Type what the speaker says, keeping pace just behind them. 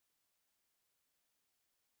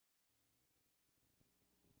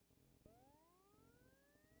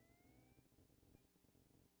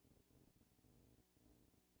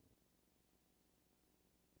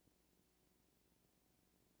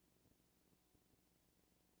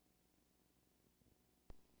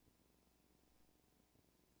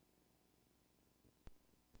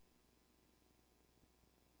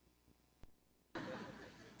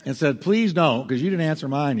and said, please don't, because you didn't answer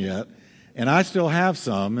mine yet, and I still have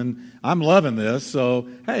some, and I'm loving this, so,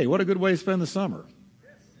 hey, what a good way to spend the summer.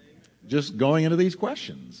 Just going into these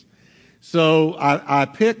questions. So I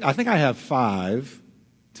picked, I think I have 5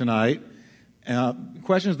 tonight,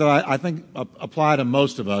 questions that I think apply to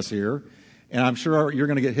most of us here, and I'm sure you're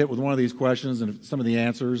going to get hit with one of these questions and some of the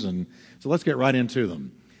answers, and so let's get right into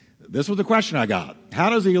them. This was the question I got. How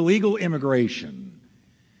does illegal immigration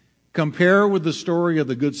compare with the story of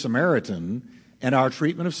the Good Samaritan and our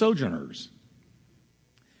treatment of sojourners?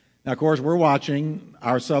 Now, of course, we're watching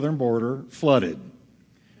our southern border flooded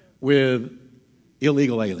with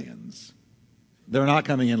illegal aliens. They're not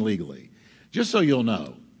coming in legally. Just so you'll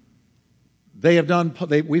know,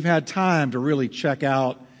 we've had time to really check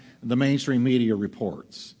out the mainstream media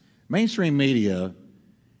reports. Mainstream media,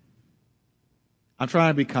 I'm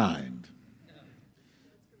trying to be kind,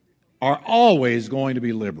 are always going to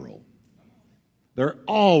be liberal. They're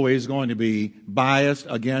always going to be biased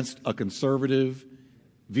against a conservative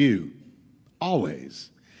view.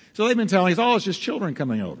 Always. So they've been telling us, oh, it's just children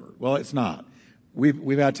coming over. Well, it's not.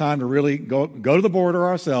 We've had time to really go to the border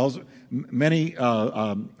ourselves. Many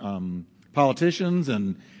politicians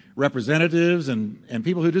and representatives and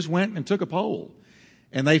people who just went and took a poll.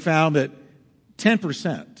 And they found that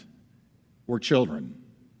 10% were children.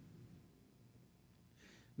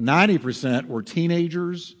 90% were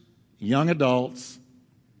teenagers, young adults,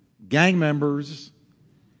 gang members,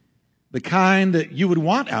 the kind that you would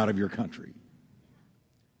want out of your country.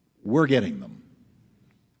 We're getting them.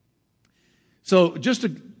 So just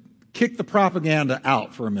to kick the propaganda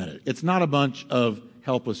out for a minute, it's not a bunch of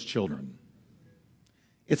helpless children.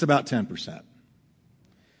 It's about 10%.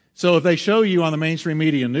 So if they show you on the mainstream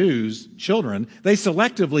media news children, they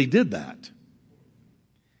selectively did that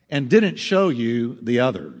and didn't show you the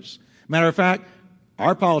others. Matter of fact,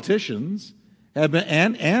 our politicians have been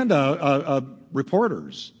and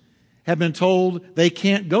reporters have been told they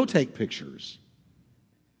can't go take pictures.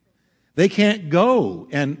 They can't go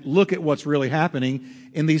and look at what's really happening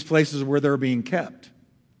in these places where they're being kept.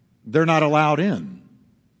 They're not allowed in.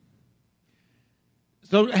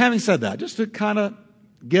 So having said that, just to kind of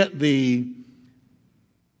get the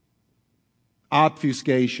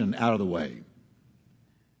obfuscation out of the way,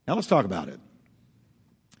 now let's talk about it.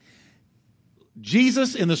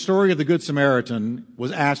 Jesus, in the story of the Good Samaritan,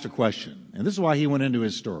 was asked a question, and this is why he went into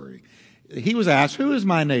his story. He was asked, who is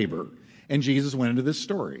my neighbor? And Jesus went into this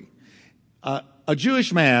story. A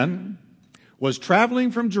Jewish man was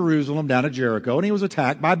traveling from Jerusalem down to Jericho, and he was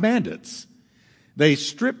attacked by bandits. They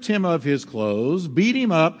stripped him of his clothes, beat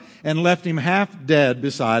him up, and left him half dead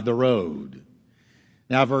beside the road.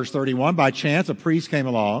 Now, verse 31, by chance a priest came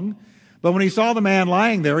along, but when he saw the man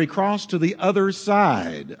lying there, he crossed to the other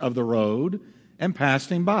side of the road and passed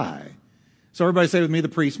him by. So everybody say with me, the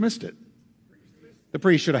priest missed it. The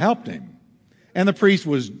priest should have helped him. And the priest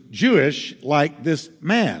was Jewish like this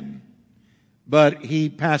man, but he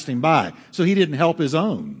passed him by. So he didn't help his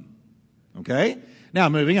own. Okay? Now,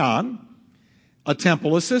 moving on. A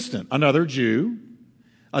temple assistant, another Jew,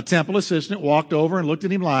 a temple assistant walked over and looked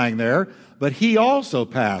at him lying there, but he also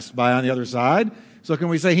passed by on the other side. So can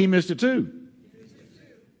we say he missed it too?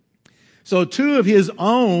 So 2 of his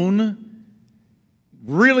own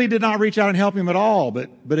really did not reach out and help him at all, but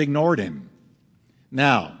ignored him.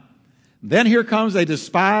 Now, then here comes a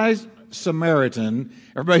despised Samaritan.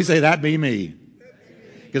 Everybody say, that be me.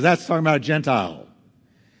 Because that's talking about a Gentile.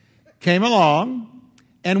 Came along,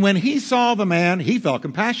 and when he saw the man, he felt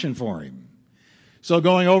compassion for him. So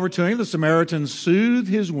going over to him, the Samaritan soothed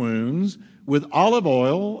his wounds with olive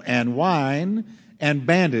oil and wine and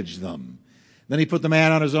bandaged them. Then he put the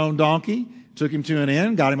man on his own donkey, took him to an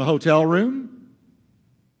inn, got him a hotel room,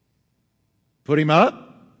 put him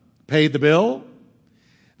up, paid the bill.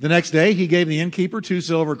 The next day, he gave the innkeeper 2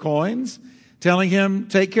 silver coins, telling him,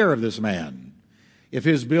 take care of this man. If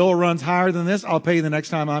his bill runs higher than this, I'll pay you the next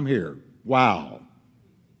time I'm here. Wow.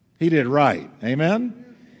 He did right. Amen?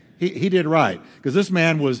 He did right. Because this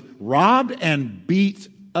man was robbed and beat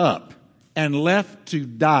up and left to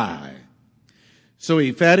die. So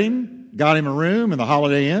he fed him, got him a room in the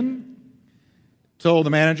Holiday Inn, told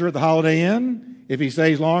the manager at the Holiday Inn, if he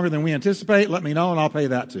stays longer than we anticipate, let me know and I'll pay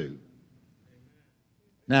that too.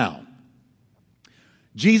 Now,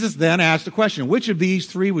 Jesus then asked a question. Which of these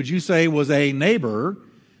 3 would you say was a neighbor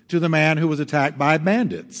to the man who was attacked by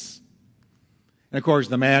bandits? And of course,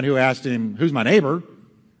 the man who asked him, who's my neighbor,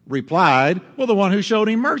 replied, well, the one who showed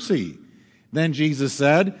him mercy. Then Jesus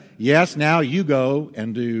said, yes, now you go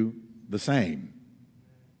and do the same.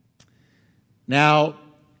 Now,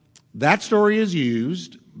 that story is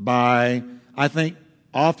used by, I think,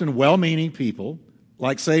 often well-meaning people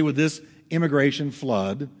like say with this immigration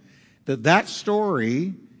flood, that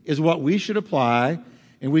story is what we should apply,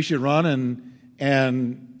 and we should run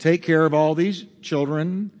and take care of all these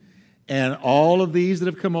children and all of these that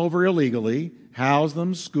have come over illegally, house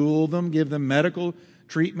them, school them, give them medical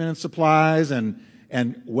treatment and supplies,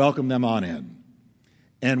 and welcome them on in.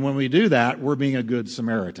 And when we do that, we're being a good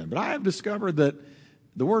Samaritan. But I have discovered that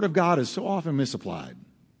the Word of God is so often misapplied.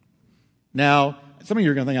 Now, some of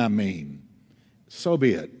you are going to think I'm mean. So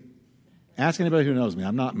be it. Ask anybody who knows me.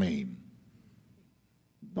 I'm not mean.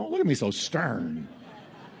 Don't look at me so stern.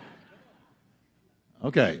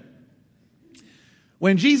 Okay.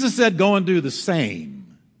 When Jesus said, go and do the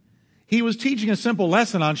same, he was teaching a simple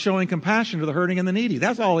lesson on showing compassion to the hurting and the needy.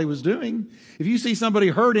 That's all he was doing. If you see somebody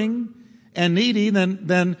hurting and needy,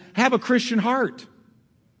 then have a Christian heart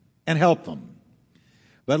and help them.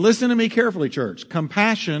 But listen to me carefully, church.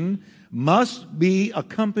 Compassion must be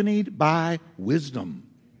accompanied by wisdom.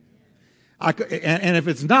 And if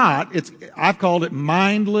it's not, I've called it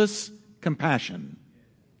mindless compassion.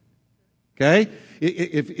 Okay?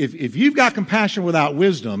 If you've got compassion without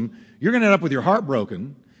wisdom, you're going to end up with your heart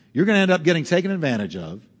broken. You're going to end up getting taken advantage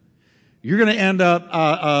of. You're going to end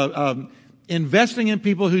up investing in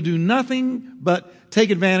people who do nothing but take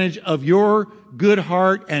advantage of your good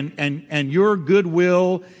heart and your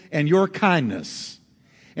goodwill and your kindness.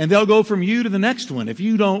 And they'll go from you to the next one if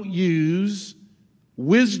you don't use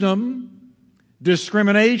wisdom,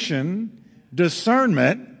 discrimination,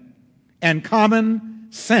 discernment, and common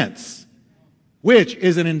sense, which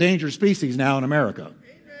is an endangered species now in America.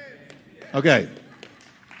 Okay.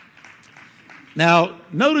 Now,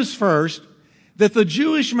 notice first that the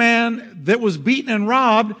Jewish man that was beaten and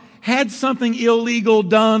robbed had something illegal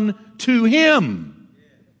done to him.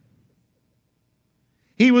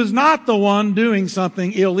 He was not the one doing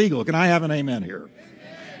something illegal. Can I have an amen here?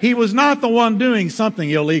 He was not the one doing something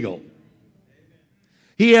illegal.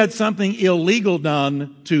 He had something illegal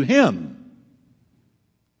done to him.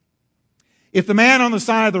 If the man on the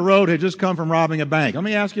side of the road had just come from robbing a bank, let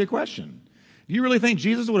me ask you a question. Do you really think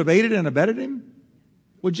Jesus would have aided and abetted him?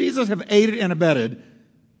 Would Jesus have aided and abetted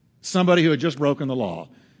somebody who had just broken the law?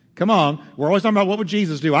 Come on, we're always talking about what would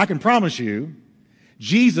Jesus do. I can promise you,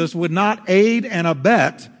 Jesus would not aid and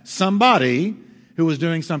abet somebody who was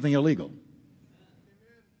doing something illegal.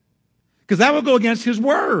 Because that would go against his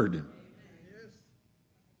word.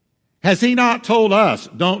 Has he not told us,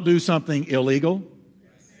 don't do something illegal?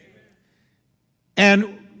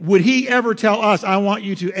 And would he ever tell us, I want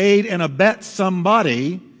you to aid and abet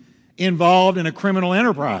somebody involved in a criminal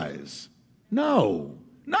enterprise? No.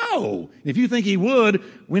 If you think he would,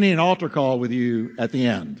 we need an altar call with you at the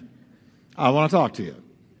end. I want to talk to you.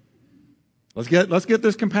 Let's get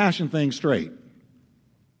this compassion thing straight.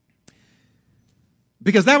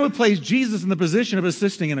 Because that would place Jesus in the position of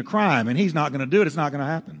assisting in a crime, and he's not going to do it. It's not going to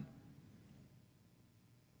happen.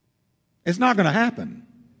 It's not going to happen.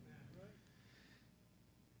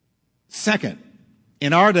 Second,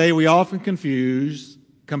 in our day, we often confuse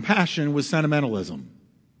compassion with sentimentalism.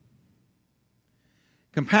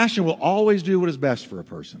 Compassion will always do what is best for a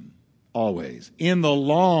person. Always. In the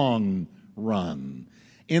long run.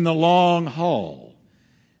 In the long haul.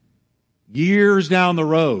 Years down the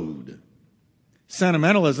road.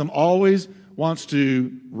 Sentimentalism always wants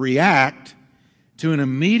to react to an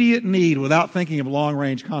immediate need without thinking of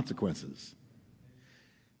long-range consequences.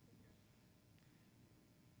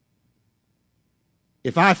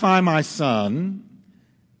 If I find my son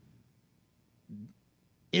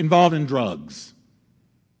involved in drugs,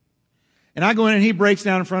 and I go in and he breaks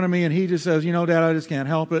down in front of me and he just says, Dad, I just can't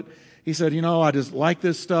help it. He said, I just like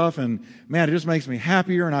this stuff and man, it just makes me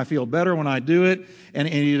happier and I feel better when I do it. And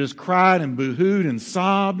he just cried and boo-hooed and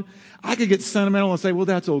sobbed. I could get sentimental and say, well,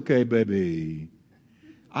 that's okay, baby.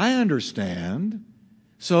 I understand.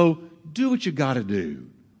 So do what you got to do.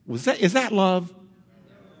 Is that love?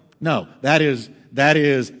 No, that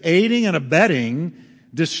is aiding and abetting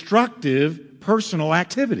destructive personal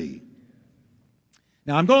activity.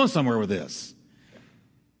 Now, I'm going somewhere with this.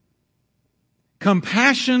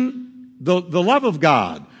 Compassion, the love of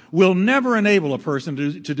God, will never enable a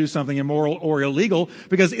person to do something immoral or illegal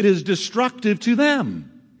because it is destructive to them.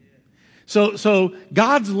 So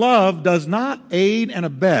God's love does not aid and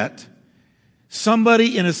abet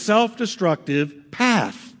somebody in a self-destructive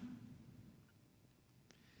path.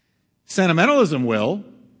 Sentimentalism will.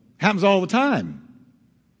 Happens all the time.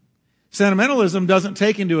 Sentimentalism doesn't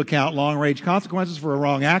take into account long-range consequences for a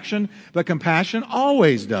wrong action, but compassion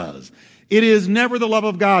always does. It is never the love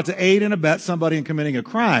of God to aid and abet somebody in committing a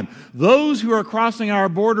crime. Those who are crossing our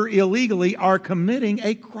border illegally are committing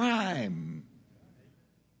a crime.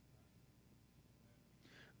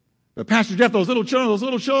 But Pastor Jeff, those little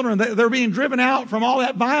children, they're being driven out from all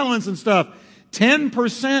that violence and stuff.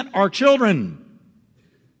 10% are children.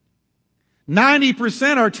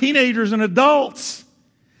 90% are teenagers and adults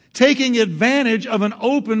taking advantage of an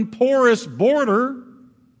open, porous border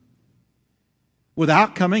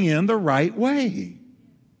without coming in the right way.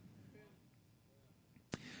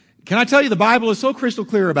 Can I tell you, the Bible is so crystal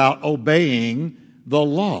clear about obeying the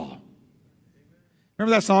law.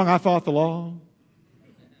 Remember that song, I Fought the Law?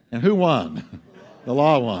 And who won? The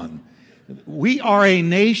law won. We are a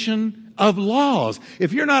nation of laws.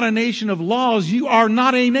 If you're not a nation of laws, you are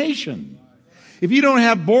not a nation. If you don't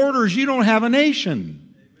have borders, you don't have a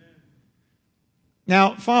nation.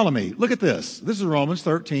 Now, follow me. Look at this. This is Romans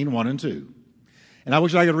 13, 1 and 2. And I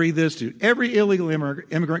wish I could read this to every illegal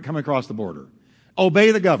immigrant coming across the border.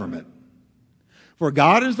 Obey the government, for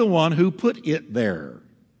God is the one who put it there.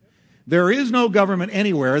 There is no government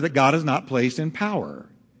anywhere that God has not placed in power.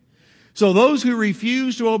 So those who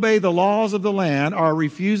refuse to obey the laws of the land are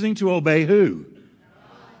refusing to obey who?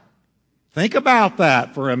 Think about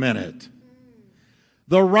that for a minute.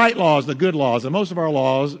 The right laws, the good laws, and most of our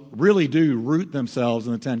laws really do root themselves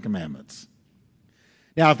in the Ten Commandments.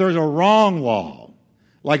 Now, if there's a wrong law,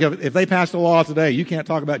 like if they passed a law today, you can't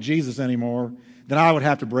talk about Jesus anymore, then I would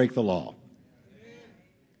have to break the law.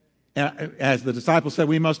 As the disciples said,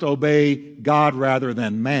 we must obey God rather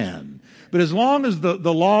than man. But as long as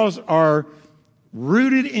the laws are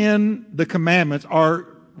rooted in the commandments, are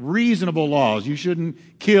reasonable laws, you shouldn't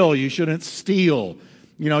kill, you shouldn't steal,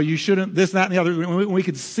 you shouldn't this, that, and the other. When we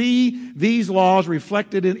could see these laws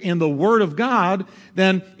reflected in the Word of God,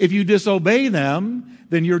 then if you disobey them,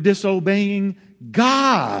 then you're disobeying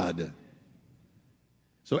God.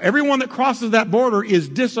 So everyone that crosses that border is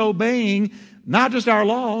disobeying not just our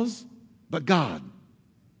laws, but God.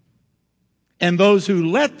 And those who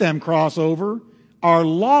let them cross over are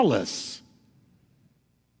lawless.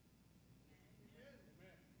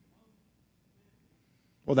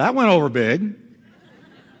 Well, that went over big.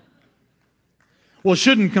 Well,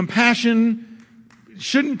 shouldn't compassion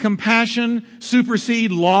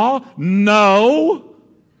supersede law? No.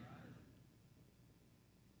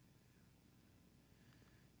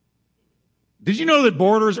 Did you know that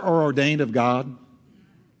borders are ordained of God?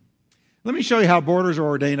 Let me show you how borders are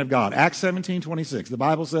ordained of God. Acts 17:26. The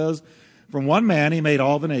Bible says, from one man he made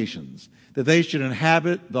all the nations, that they should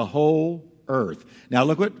inhabit the whole earth. Now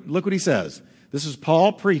look what he says. This is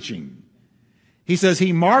Paul preaching. He says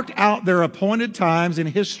he marked out their appointed times in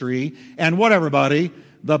history and what, everybody?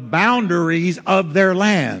 The boundaries of their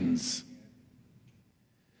lands.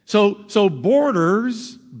 So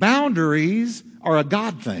borders, boundaries are a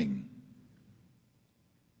God thing.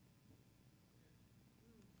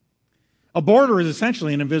 A border is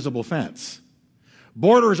essentially an invisible fence.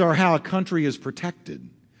 Borders are how a country is protected.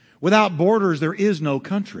 Without borders, there is no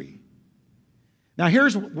country. Now,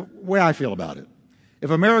 here's the way I feel about it.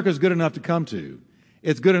 If America is good enough to come to,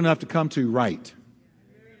 it's good enough to come to right.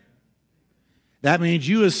 That means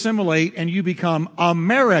you assimilate and you become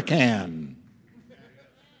American.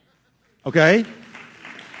 Okay?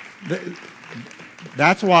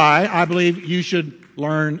 That's why I believe you should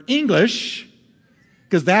learn English,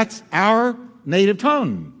 because that's our native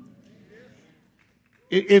tongue.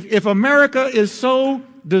 If America is so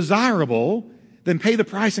desirable, then pay the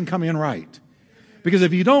price and come in right. Because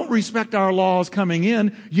if you don't respect our laws coming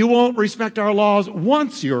in, you won't respect our laws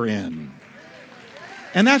once you're in.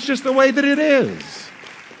 And that's just the way that it is.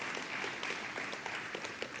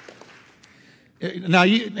 Now,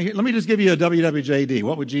 let me just give you a WWJD.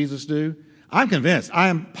 What would Jesus do? I'm convinced, I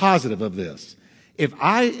am positive of this. If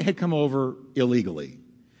I had come over illegally,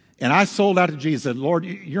 and I sold out to Jesus and said, Lord,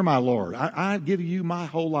 you're my Lord. I give you my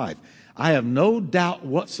whole life. I have no doubt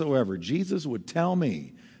whatsoever Jesus would tell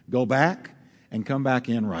me, go back and come back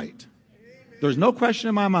in right. There's no question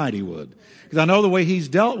in my mind he would. Because I know the way he's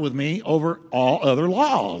dealt with me over all other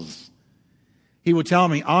laws. He would tell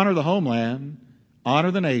me, honor the homeland,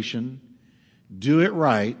 honor the nation, do it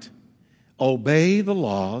right, obey the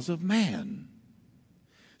laws of man.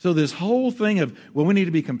 So this whole thing of, well, we need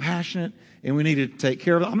to be compassionate and we need to take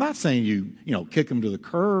care of them. I'm not saying you kick them to the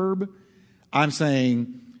curb. I'm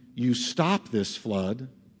saying you stop this flood.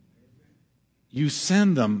 You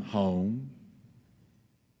send them home.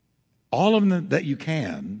 All of them that you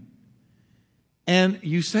can. And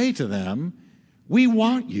you say to them, we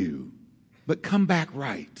want you, but come back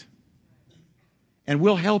right. And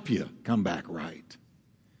we'll help you come back right.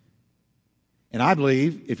 And I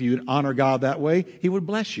believe if you honor God that way, he would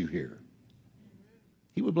bless you here.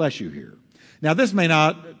 He would bless you here. Now, this may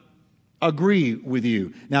not agree with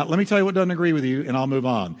you. Now, let me tell you what doesn't agree with you, and I'll move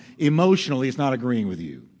on. Emotionally, it's not agreeing with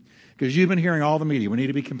you. Because you've been hearing all the media. We need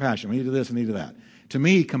to be compassionate. We need to do this, we need to do that. To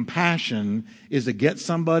me, compassion is to get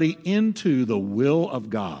somebody into the will of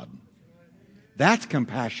God. That's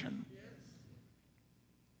compassion.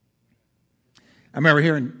 I remember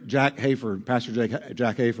hearing Jack Hayford, Pastor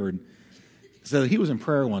Jack Hayford, said that he was in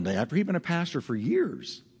prayer one day after he'd been a pastor for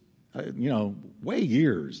years, way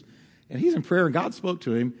years. And he's in prayer, and God spoke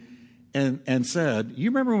to him and said, you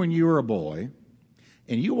remember when you were a boy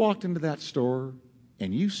and you walked into that store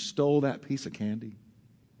and you stole that piece of candy?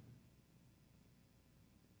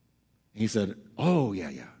 He said, oh, yeah,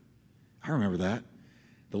 I remember that.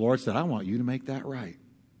 The Lord said, I want you to make that right.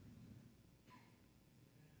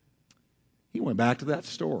 He went back to that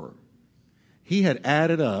store. He had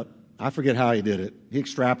added up, I forget how he did it. He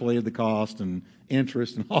extrapolated the cost and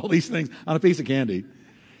interest and all these things on a piece of candy.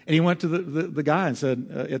 And he went to the guy and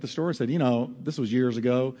said, at the store, and said, this was years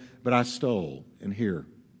ago, but I stole, and here.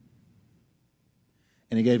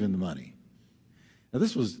 And he gave him the money. Now,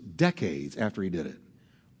 this was decades after he did it.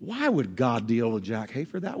 Why would God deal with Jack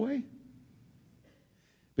Hayford that way?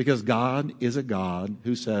 Because God is a God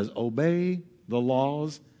who says, obey the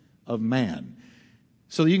laws of man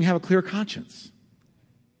so that you can have a clear conscience.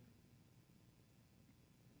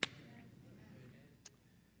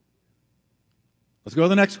 Let's go to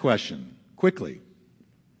the next question, quickly.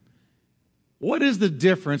 What is the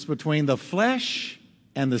difference between the flesh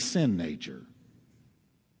and the sin nature?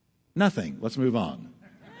 Nothing. Let's move on.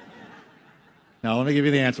 Now, let me give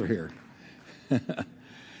you the answer here.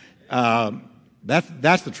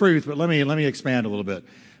 That's the truth, but let me expand a little bit.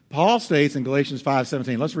 Paul states in Galatians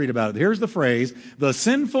 5:17, let's read about it. Here's the phrase, the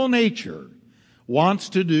sinful nature wants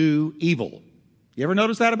to do evil. You ever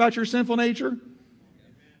notice that about your sinful nature?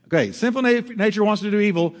 Okay, sinful nature wants to do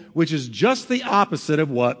evil, which is just the opposite of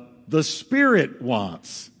what the Spirit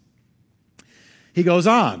wants. He goes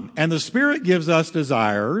on, and the Spirit gives us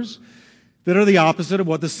desires that are the opposite of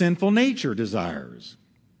what the sinful nature desires.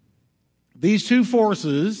 These two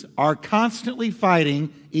forces are constantly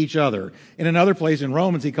fighting each other. In another place in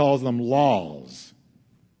Romans, he calls them laws.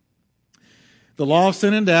 The law of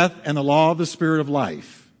sin and death and the law of the Spirit of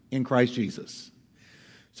life in Christ Jesus.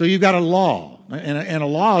 So you've got a law, and a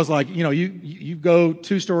law is like, you go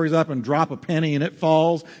 2 stories up and drop a penny and it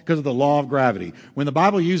falls because of the law of gravity. When the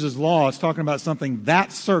Bible uses law, it's talking about something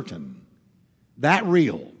that certain, that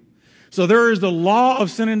real. So there is the law of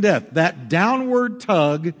sin and death, that downward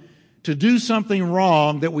tug to do something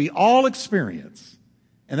wrong that we all experience.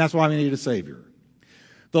 And that's why we need a Savior.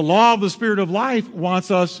 The law of the Spirit of life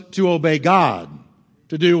wants us to obey God,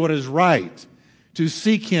 to do what is right, to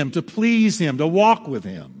seek Him, to please Him, to walk with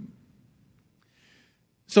Him.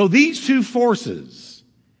 So these two forces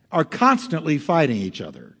are constantly fighting each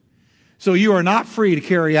other. So you are not free to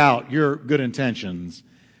carry out your good intentions.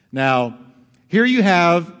 Now, here you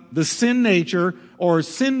have the sin nature or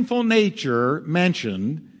sinful nature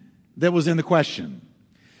mentioned that was in the question.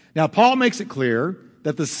 Now, Paul makes it clear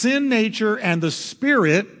that the sin nature and the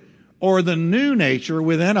spirit or the new nature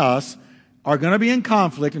within us are going to be in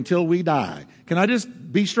conflict until we die. Can I just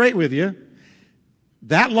be straight with you?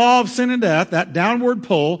 That law of sin and death, that downward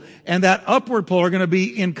pull, and that upward pull are going to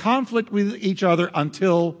be in conflict with each other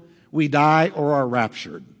until we die or are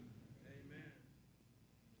raptured.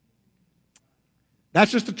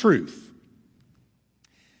 That's just the truth.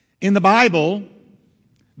 In the Bible,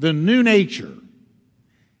 the new nature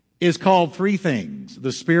is called 3 things: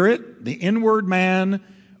 the spirit, the inward man,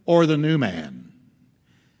 or the new man.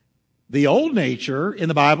 The old nature in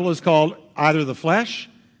the Bible is called either the flesh,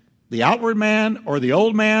 the outward man, or the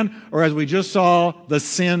old man, or as we just saw, the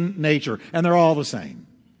sin nature. And they're all the same.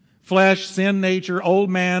 Flesh, sin nature, old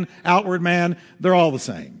man, outward man, they're all the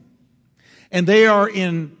same. And they are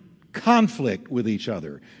in conflict with each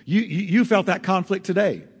other. You felt that conflict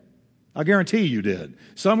today. I guarantee you did.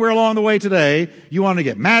 Somewhere along the way today, you wanted to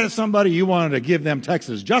get mad at somebody. You wanted to give them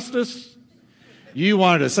Texas justice. You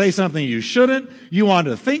wanted to say something you shouldn't. You wanted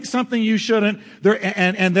to think something you shouldn't.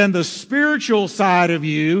 And then the spiritual side of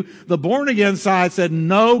you, the born-again side, said,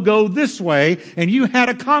 no, go this way. And you had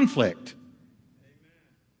a conflict.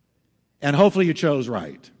 And hopefully you chose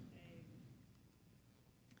right.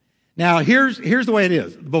 Now, here's the way it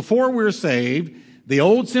is. Before we're saved, the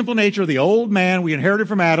old sinful nature, the old man we inherited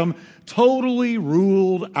from Adam, totally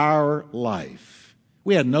ruled our life.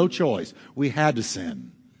 We had no choice. We had to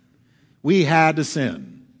sin. We had to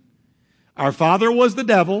sin. Our father was the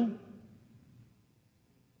devil,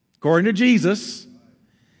 according to Jesus,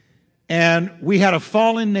 and we had a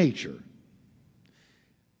fallen nature.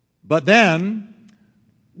 But then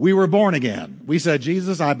we were born again. We said,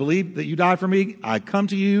 Jesus, I believe that you died for me. I come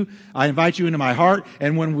to you. I invite you into my heart.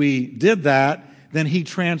 And when we did that, then he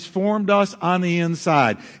transformed us on the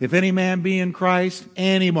inside. If any man be in Christ,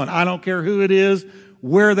 anyone, I don't care who it is,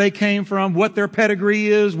 where they came from, what their pedigree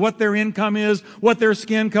is, what their income is, what their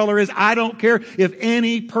skin color is. I don't care. If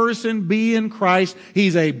any person be in Christ,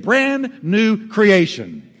 he's a brand new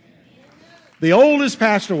creation. The old has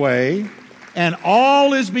passed away, and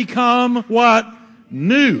all is become what?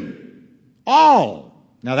 New. All.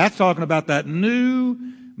 Now that's talking about that new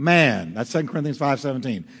man. That's 2 Corinthians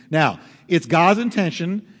 5:17. Now, it's God's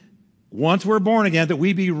intention, once we're born again, that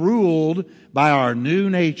we be ruled by our new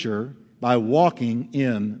nature by walking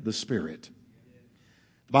in the Spirit.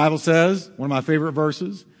 The Bible says, one of my favorite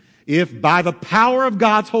verses, if by the power of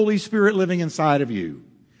God's Holy Spirit living inside of you,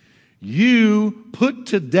 you put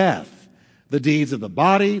to death the deeds of the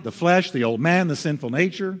body, the flesh, the old man, the sinful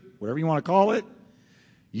nature, whatever you want to call it,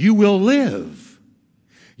 you will live.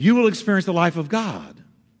 You will experience the life of God.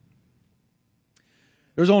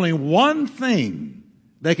 There's only one thing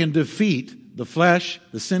that can defeat the flesh,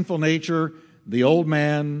 the sinful nature, the old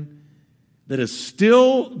man that is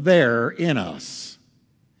still there in us.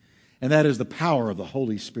 And that is the power of the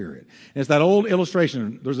Holy Spirit. And it's that old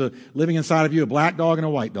illustration. There's living inside of you, a black dog and a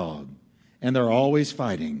white dog. And they're always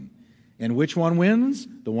fighting. And which one wins?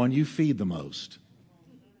 The one you feed the most.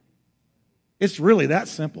 It's really that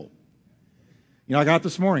simple. You know, I got up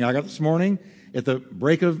this morning at the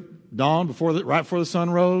break of dawn, right before the sun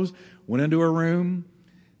rose, went into a room,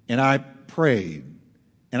 and I prayed.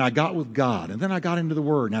 And I got with God. And then I got into the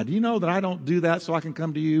Word. Now, do you know that I don't do that so I can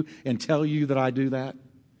come to you and tell you that I do that?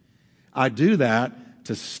 I do that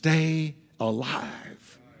to stay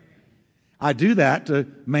alive. I do that to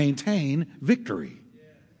maintain victory.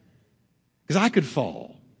 Because I could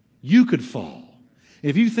fall. You could fall.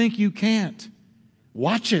 If you think you can't,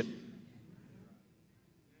 watch it.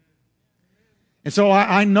 And so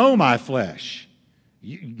I know my flesh.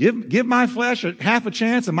 Give my flesh half a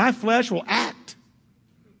chance and my flesh will act.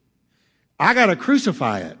 I got to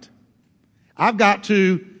crucify it. I've got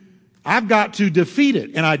to defeat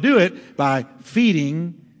it. And I do it by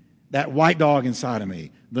feeding that white dog inside of me.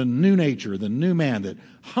 The new nature, the new man that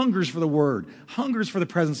hungers for the Word, hungers for the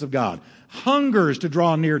presence of God, hungers to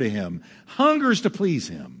draw near to Him, hungers to please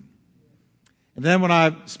Him. And then when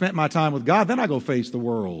I've spent my time with God, then I go face the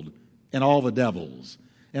world and all the devils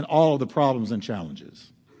and all of the problems and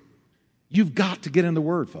challenges. You've got to get in the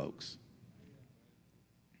Word, folks.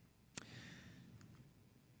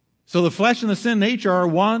 So the flesh and the sin nature are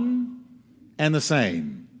one and the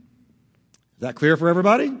same. Is that clear for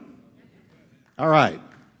everybody? All right.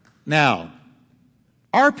 Now,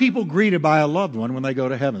 are people greeted by a loved one when they go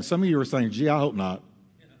to heaven? Some of you are saying, gee, I hope not.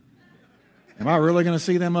 Am I really going to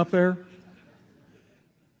see them up there?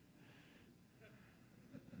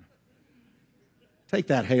 Take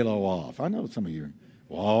that halo off. I know some of you are,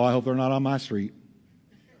 well, I hope they're not on my street.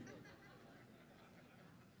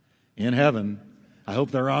 In heaven, I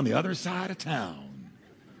hope they're on the other side of town.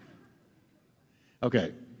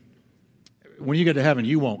 Okay. When you get to heaven,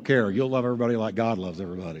 you won't care. You'll love everybody like God loves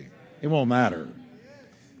everybody. It won't matter.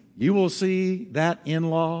 You will see that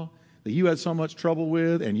in-law that you had so much trouble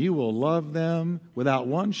with, and you will love them without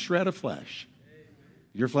one shred of flesh.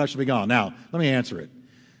 Your flesh will be gone. Now, let me answer it.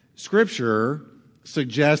 Scripture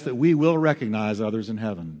suggests that we will recognize others in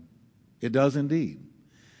heaven. It does indeed.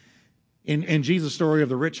 In Jesus' story of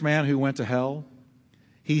the rich man who went to hell,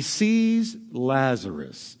 he sees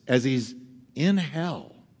Lazarus as he's in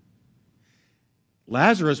hell.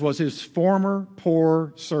 Lazarus was his former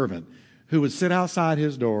poor servant who would sit outside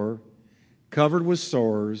his door, covered with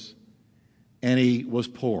sores, and he was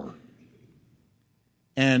poor.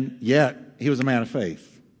 And yet, he was a man of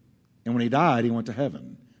faith. And when he died, he went to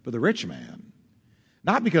heaven. But the rich man,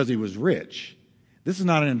 not because he was rich, this is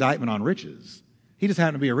not an indictment on riches. He just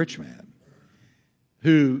happened to be a rich man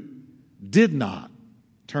who did not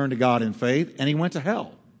turn to God in faith, and he went to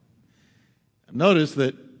hell. Notice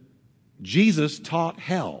that Jesus taught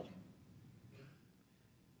hell.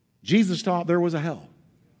 Jesus taught there was a hell.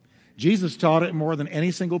 Jesus taught it more than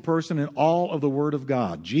any single person in all of the Word of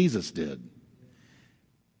God. Jesus did.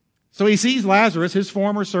 So he sees Lazarus, his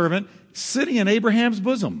former servant, sitting in Abraham's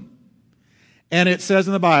bosom. And it says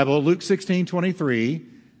in the Bible, Luke 16:23,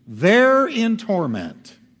 there in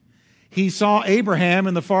torment, he saw Abraham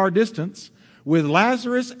in the far distance with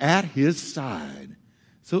Lazarus at his side.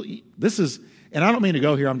 So this is, and I don't mean to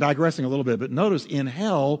go here, I'm digressing a little bit, but notice in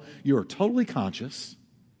hell, you are totally conscious.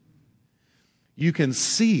 You can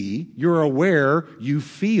see, you're aware, you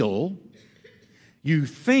feel, you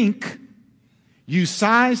think, you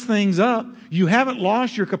size things up. You haven't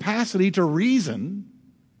lost your capacity to reason.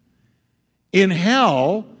 In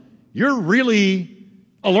hell, you're really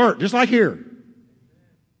alert, just like here.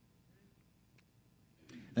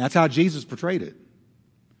 And that's how Jesus portrayed it.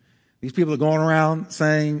 These people are going around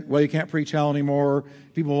saying, well, you can't preach hell anymore.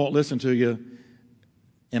 People won't listen to you.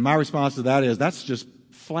 And my response to that is, that's just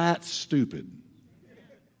flat stupid.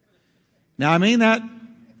 Now, I mean that,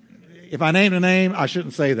 if I named a name, I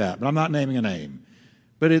shouldn't say that, but I'm not naming a name.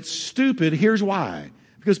 But it's stupid. Here's why.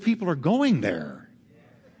 Because people are going there.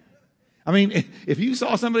 I mean, if you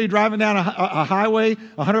saw somebody driving down a highway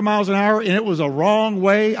 100 miles an hour and it was a wrong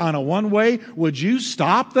way on a one-way, would you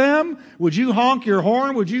stop them? Would you honk your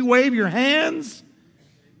horn? Would you wave your hands?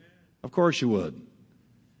 Of course you would.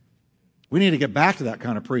 We need to get back to that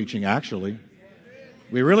kind of preaching, actually.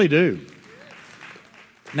 We really do.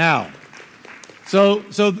 Now, so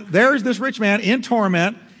there's this rich man in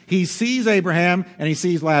torment. He sees Abraham and he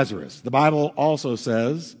sees Lazarus. The Bible also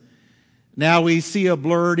says, now we see a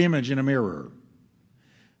blurred image in a mirror.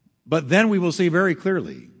 But then we will see very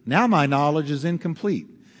clearly. Now my knowledge is incomplete.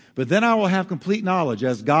 But then I will have complete knowledge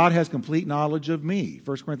as God has complete knowledge of me.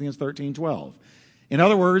 1 Corinthians 13:12. In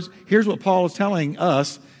other words, here's what Paul is telling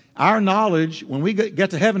us. Our knowledge, when we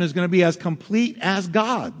get to heaven, is going to be as complete as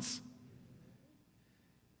God's.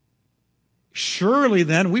 Surely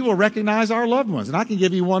then we will recognize our loved ones. And I can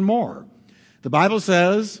give you one more. The Bible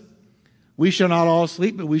says, we shall not all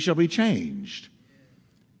sleep, but we shall be changed.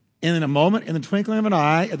 And in a moment, in the twinkling of an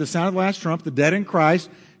eye, at the sound of the last trump, the dead in Christ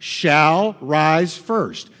shall rise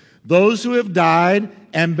first. Those who have died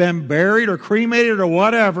and been buried or cremated or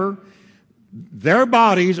whatever, their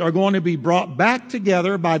bodies are going to be brought back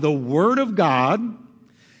together by the Word of God,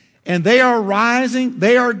 and they are rising,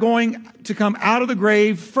 they are going to come out of the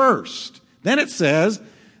grave first. Then it says,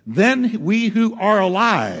 then we who are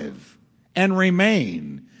alive and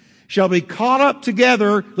remain shall be caught up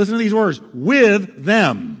together, listen to these words, with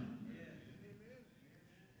them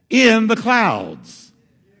in the clouds.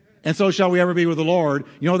 And so shall we ever be with the Lord.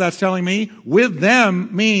 You know what that's telling me? With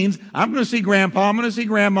them means I'm going to see Grandpa, I'm going to see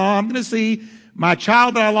Grandma, I'm going to see my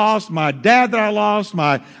child that I lost, my dad that I lost,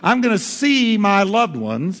 I'm going to see my loved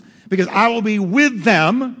ones because I will be with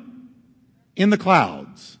them in the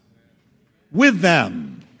clouds. With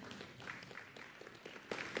them.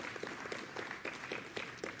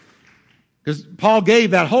 Because Paul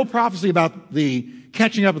gave that whole prophecy about the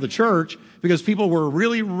catching up of the church because people were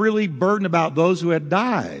really, really burdened about those who had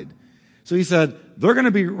died. So he said, they're going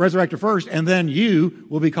to be resurrected first, and then you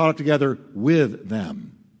will be caught up together with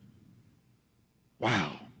them.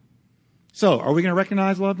 Wow. So, are we going to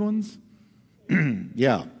recognize loved ones?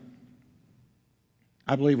 Yeah.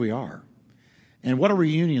 I believe we are. And what a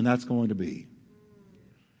reunion that's going to be.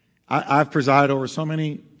 I've presided over so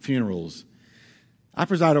many funerals. I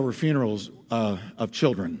preside over funerals of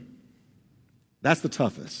children. That's the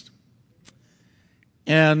toughest.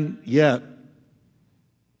 And yet,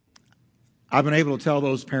 I've been able to tell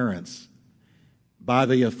those parents, by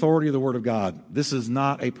the authority of the Word of God, this is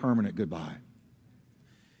not a permanent goodbye.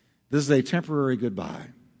 This is a temporary goodbye.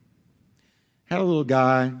 Had a little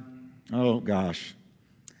guy, oh gosh,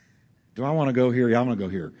 do I want to go here? Yeah, I want to go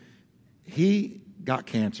here. He got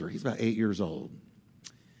cancer. He's about 8 years old.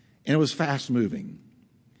 And it was fast moving.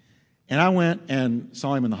 And I went and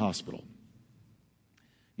saw him in the hospital.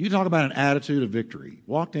 You talk about an attitude of victory.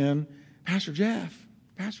 Walked in, Pastor Jeff,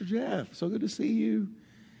 so good to see you.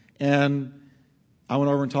 And I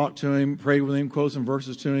went over and talked to him, prayed with him, quoted some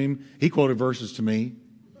verses to him. He quoted verses to me.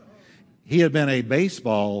 He had been a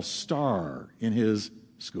baseball star in his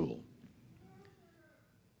school.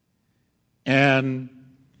 And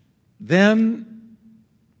then,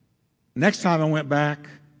 next time I went back,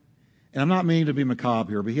 and I'm not meaning to be macabre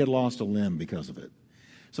here, but he had lost a limb because of it.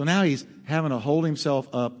 So now he's having to hold himself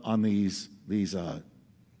up on these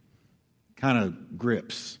kind of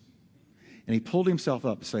grips. And he pulled himself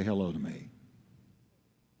up to say hello to me.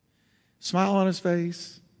 Smile on his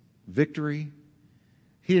face, victory.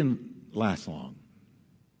 He didn't last long.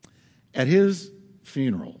 At his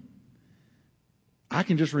funeral, I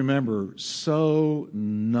can just remember so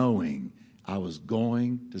knowing I was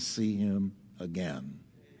going to see him again.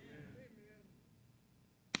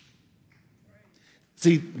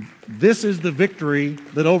 See, this is the victory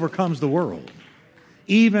that overcomes the world.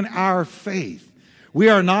 Even our faith. We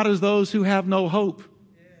are not as those who have no hope.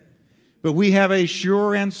 But we have a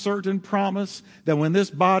sure and certain promise that when this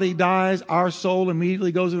body dies, our soul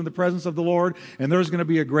immediately goes into the presence of the Lord, and there's going to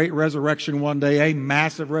be a great resurrection one day, a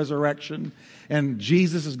massive resurrection, and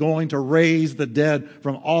Jesus is going to raise the dead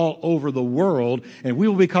from all over the world, and we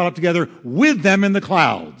will be caught up together with them in the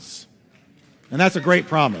clouds. And that's a great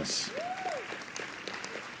promise.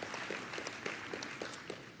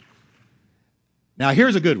 Now,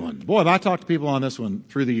 here's a good one. Boy, have I talked to people on this one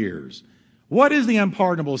through the years. What is the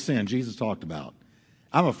unpardonable sin Jesus talked about?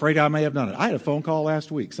 I'm afraid I may have done it. I had a phone call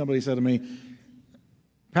last week. Somebody said to me,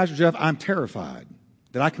 Pastor Jeff, I'm terrified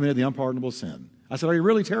that I committed the unpardonable sin. I said, are you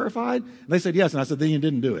really terrified? And they said, yes. And I said, then you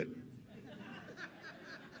didn't do it.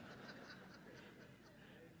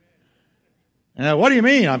 And what do you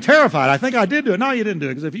mean? I'm terrified. I think I did do it. No, you didn't do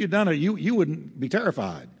it, because if you'd done it, you wouldn't be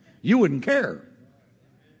terrified. You wouldn't care.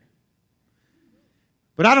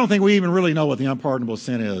 But I don't think we even really know what the unpardonable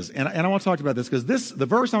sin is. And I want to talk about this, because the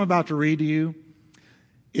verse I'm about to read to you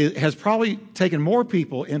has probably taken more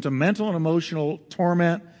people into mental and emotional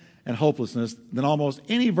torment and hopelessness than almost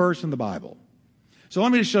any verse in the Bible. So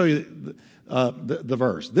let me just show you the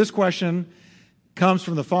verse. This question comes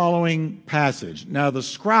from the following passage. Now the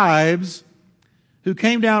scribes who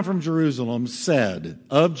came down from Jerusalem said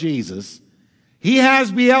of Jesus, he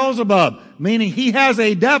has Beelzebub, meaning he has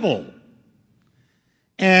a devil.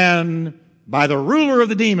 And by the ruler of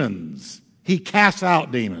the demons, he casts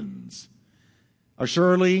out demons.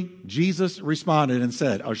 Assuredly, Jesus responded and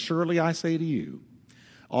said, assuredly I say to you,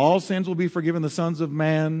 all sins will be forgiven the sons of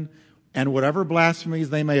man, and whatever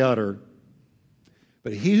blasphemies they may utter.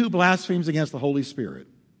 But he who blasphemes against the Holy Spirit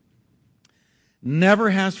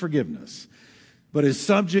never has forgiveness, but is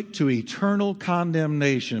subject to eternal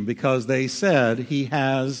condemnation, because they said he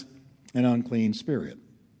has an unclean spirit.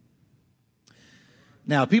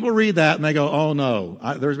 Now, people read that and they go, oh no,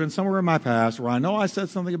 there's been somewhere in my past where I know I said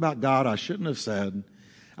something about God I shouldn't have said.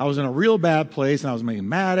 I was in a real bad place and I was maybe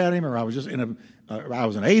mad at him, or I was just I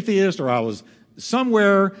was an atheist, or I was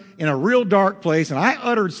somewhere in a real dark place and I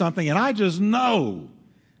uttered something and I just know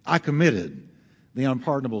I committed the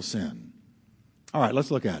unpardonable sin. All right,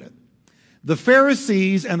 let's look at it. The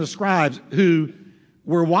Pharisees and the scribes who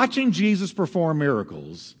were watching Jesus perform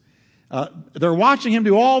miracles, they're watching him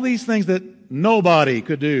do all these things that nobody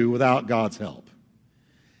could do without God's help.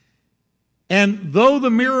 And though the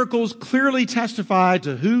miracles clearly testified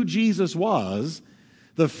to who Jesus was,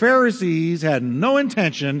 the Pharisees had no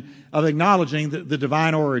intention of acknowledging the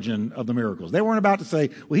divine origin of the miracles. They weren't about to say,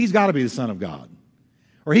 well, he's got to be the Son of God,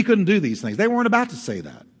 or he couldn't do these things. They weren't about to say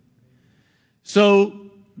that.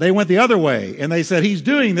 So they went the other way, and they said, he's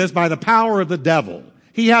doing this by the power of the devil.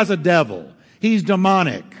 He has a devil. He's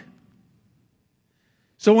demonic.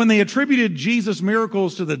 So when they attributed Jesus'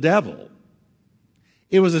 miracles to the devil,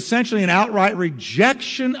 it was essentially an outright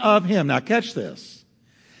rejection of him. Now catch this.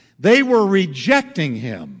 They were rejecting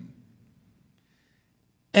him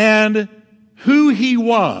and who he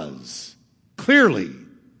was, clearly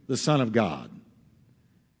the Son of God.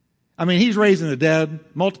 I mean, he's raising the dead,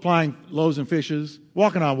 multiplying loaves and fishes,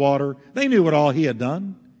 walking on water. They knew what all he had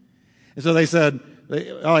done. And so they said,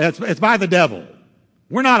 oh, it's by the devil.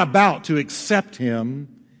 We're not about to accept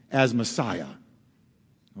him as Messiah.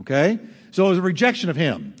 Okay? So it was a rejection of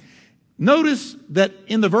him. Notice that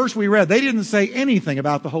in the verse we read, they didn't say anything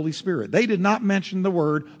about the Holy Spirit. They did not mention the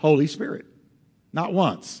word Holy Spirit. Not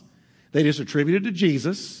once. They just attributed to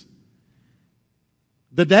Jesus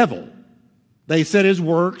the devil. They said his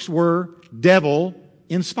works were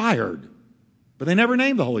devil-inspired. But they never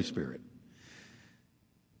named the Holy Spirit.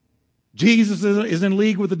 Jesus is in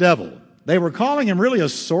league with the devil. They were calling him really a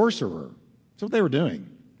sorcerer. That's what they were doing.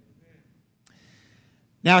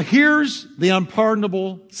 Now here's the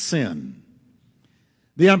unpardonable sin.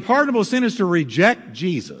 The unpardonable sin is to reject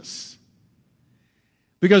Jesus.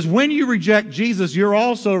 Because when you reject Jesus, you're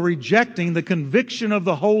also rejecting the conviction of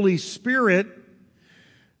the Holy Spirit,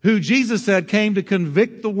 who Jesus said came to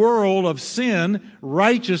convict the world of sin,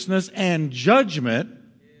 righteousness, and judgment.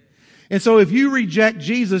 And so if you reject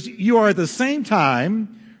Jesus, you are at the same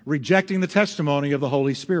time rejecting the testimony of the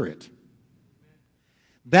Holy Spirit.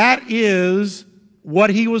 That is what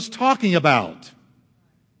he was talking about.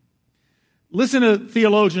 Listen to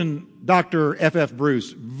theologian Dr. F.F.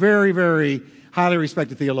 Bruce, very, very highly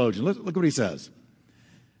respected theologian. Look what he says.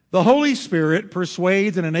 The Holy Spirit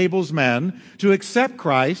persuades and enables men to accept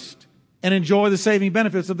Christ and enjoy the saving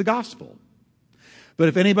benefits of the gospel. But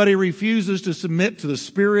if anybody refuses to submit to the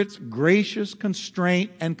Spirit's gracious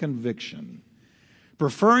constraint and conviction,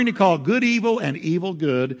 preferring to call good evil and evil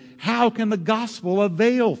good, how can the gospel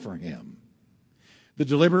avail for him? The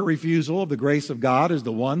deliberate refusal of the grace of God is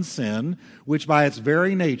the one sin which by its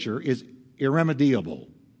very nature is irremediable.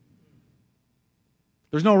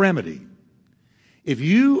 There's no remedy. If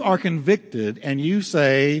you are convicted and you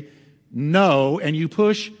say no, and you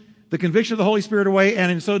push the conviction of the Holy Spirit away,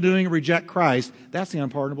 and in so doing reject Christ, that's the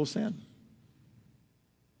unpardonable sin.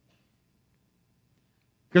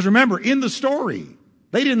 Because remember, in the story,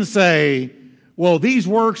 they didn't say, well, these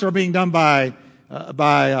works are being done by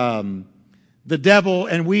the devil,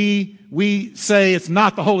 and we say it's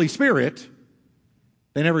not the Holy Spirit.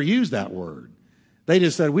 They never used that word. They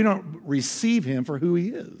just said, we don't receive him for who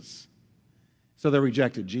he is. So they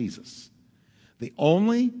rejected Jesus. The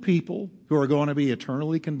only people who are going to be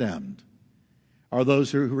eternally condemned are those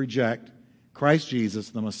who reject Christ Jesus,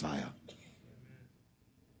 the Messiah.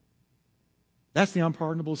 That's the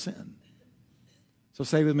unpardonable sin. So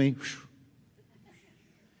say with me,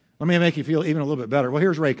 let me make you feel even a little bit better. Well,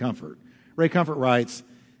 here's Ray Comfort. Ray Comfort writes,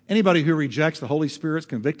 anybody who rejects the Holy Spirit's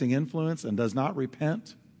convicting influence and does not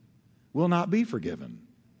repent will not be forgiven,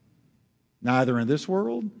 neither in this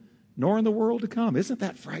world nor in the world to come. Isn't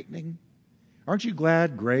that frightening? Aren't you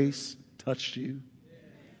glad grace touched you?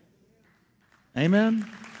 Amen?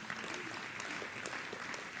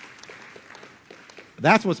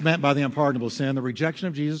 That's what's meant by the unpardonable sin, the rejection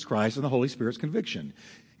of Jesus Christ and the Holy Spirit's conviction.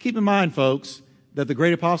 Keep in mind, folks, that the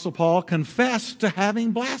great apostle Paul confessed to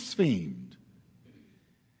having blasphemed.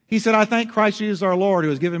 He said, I thank Christ Jesus our Lord who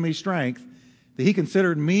has given me strength, that he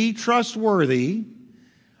considered me trustworthy,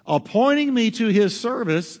 appointing me to his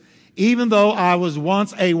service, even though I was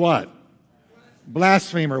once a what?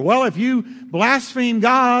 Blasphemer. Well, if you blaspheme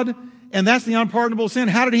God, and that's the unpardonable sin,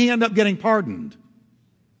 how did he end up getting pardoned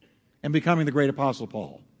and becoming the great apostle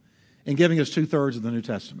Paul and giving us 2/3 of the New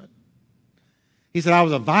Testament? He said, I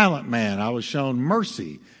was a violent man. I was shown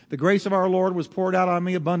mercy. The grace of our Lord was poured out on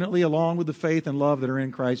me abundantly along with the faith and love that are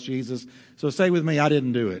in Christ Jesus. So say with me, I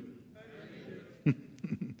didn't do it.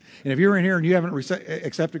 And if you're in here and you haven't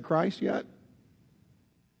accepted Christ yet,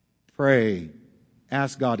 pray.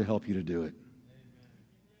 Ask God to help you to do it.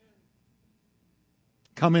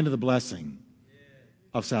 Come into the blessing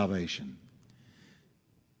of salvation.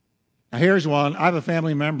 Now here's one. I have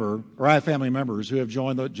family members who have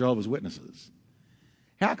joined the Jehovah's Witnesses.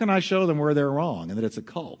 How can I show them where they're wrong and that it's a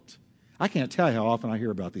cult? I can't tell you how often I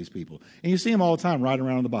hear about these people. And you see them all the time riding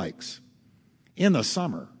around on the bikes. In the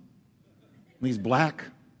summer. These black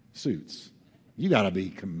suits. You got to be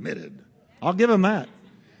committed. I'll give them that.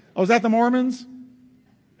 Oh, is that the Mormons?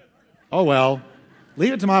 Oh, well.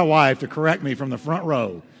 Leave it to my wife to correct me from the front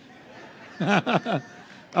row.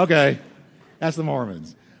 Okay. That's the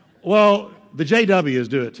Mormons. Well, the JWs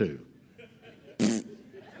do it too.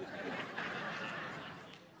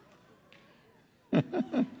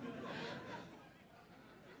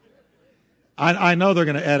 I know they're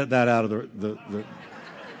going to edit that out of the.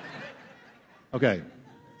 Okay.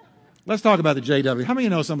 Let's talk about the JW. How many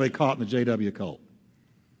of you know somebody caught in the JW cult?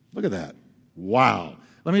 Look at that. Wow.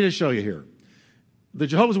 Let me just show you here. The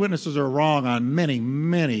Jehovah's Witnesses are wrong on many,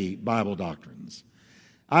 many Bible doctrines.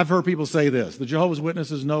 I've heard people say this. The Jehovah's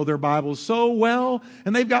Witnesses know their Bible so well,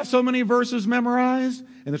 and they've got so many verses memorized,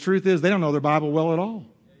 and the truth is they don't know their Bible well at all.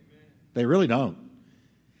 They really don't.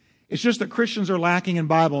 It's just that Christians are lacking in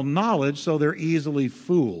Bible knowledge, so they're easily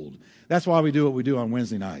fooled. That's why we do what we do on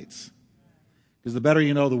Wednesday nights. Because the better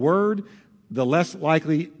you know the Word, the less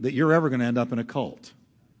likely that you're ever going to end up in a cult.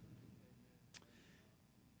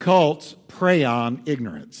 Cults prey on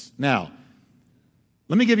ignorance. Now,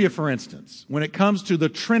 let me give you a for instance. When it comes to the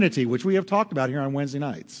Trinity, which we have talked about here on Wednesday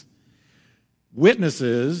nights,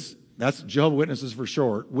 witnesses, that's Jehovah's Witnesses for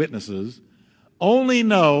short, witnesses, only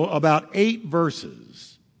know about 8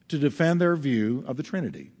 verses to defend their view of the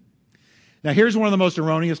Trinity. Now, here's one of the most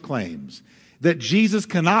erroneous claims, that Jesus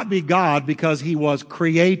cannot be God because he was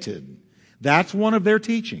created. That's one of their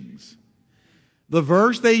teachings. The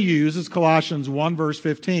verse they use is Colossians 1 verse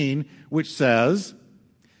 15, which says,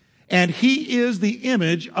 and he is the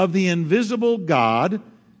image of the invisible God,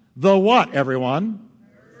 the what, everyone?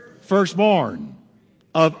 Firstborn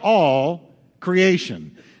of all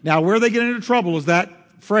creation. Now, where they get into trouble is that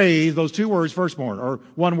phrase, those 2 words, firstborn, or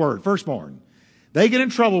one word, firstborn. They get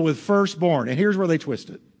in trouble with firstborn, and here's where they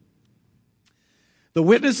twist it. The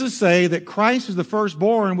witnesses say that Christ is the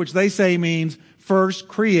firstborn, which they say means first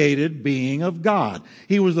created being of God.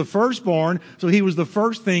 He was the firstborn, so he was the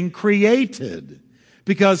first thing created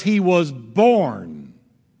because he was born.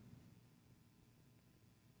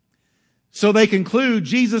 So they conclude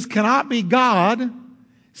Jesus cannot be God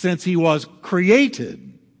since he was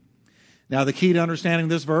created. Now, the key to understanding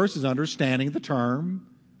this verse is understanding the term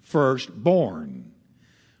firstborn.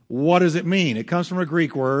 What does it mean? It comes from a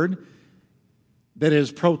Greek word that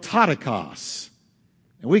is prototokos.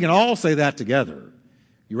 And we can all say that together.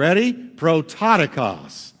 You ready?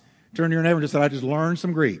 Prototokos. Turn to your neighbor and just say, I just learned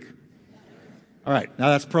some Greek. All right, now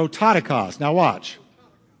that's prototokos. Now watch.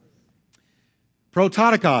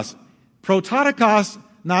 Prototokos. Prototokos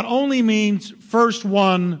not only means first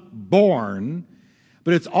one born,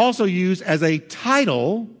 but it's also used as a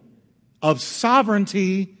title of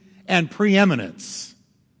sovereignty and preeminence.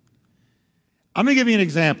 I'm going to give you an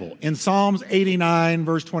example. In Psalms 89,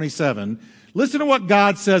 verse 27, listen to what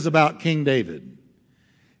God says about King David.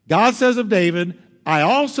 God says of David, I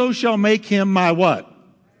also shall make him my what?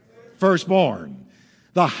 Firstborn.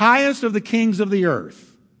 The highest of the kings of the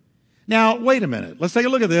earth. Now, wait a minute. Let's take a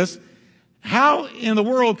look at this. How in the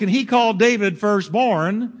world can he call David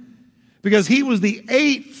firstborn? Because he was the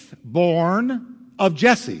eighth born of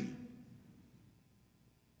Jesse.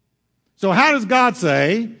 So how does God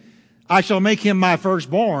say, I shall make him my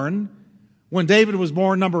firstborn, when David was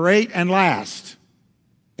born number 8 and last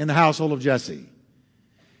in the household of Jesse?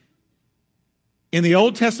 In the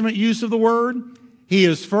Old Testament use of the word, he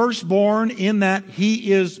is firstborn in that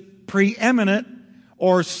he is preeminent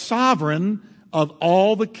or sovereign of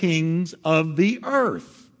all the kings of the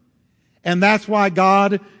earth. And that's why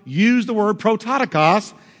God used the word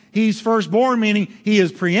prototokos. He's firstborn, meaning he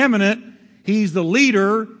is preeminent, he's the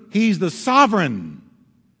leader, he's the sovereign.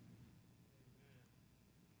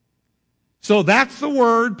 So that's the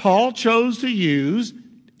word Paul chose to use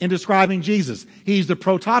in describing Jesus. He's the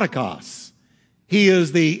prototokos. He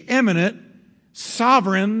is the eminent,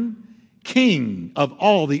 sovereign king of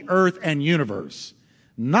all the earth and universe.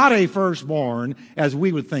 Not a firstborn as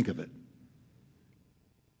we would think of it.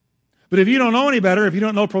 But if you don't know any better, if you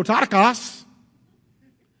don't know prototokos,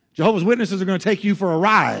 Jehovah's Witnesses are going to take you for a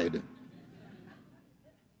ride.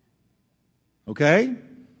 Okay?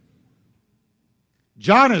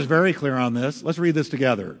 John is very clear on this. Let's read this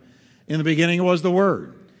together. In the beginning was the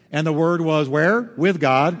Word. And the Word was where? With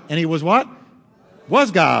God. And he was what?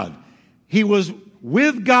 Was God. He was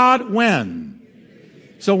with God when?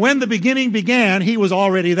 So when the beginning began, he was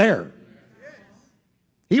already there.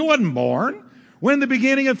 He wasn't born. When the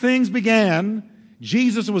beginning of things began,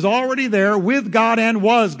 Jesus was already there with God and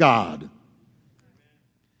was God.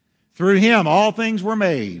 Through him, all things were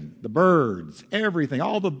made. The birds, everything,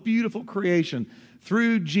 all the beautiful creation.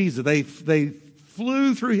 Through Jesus, they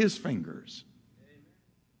flew through his fingers.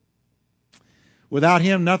 Without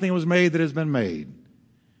him, nothing was made that has been made.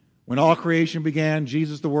 When all creation began,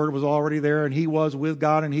 Jesus, the Word, was already there, and he was with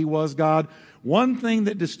God, and he was God. One thing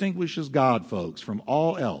that distinguishes God, folks, from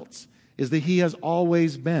all else is that he has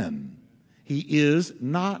always been. He is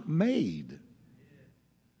not made.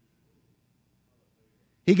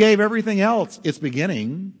 He gave everything else its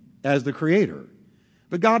beginning as the creator.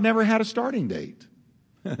 But God never had a starting date.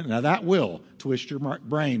 Now that will twist your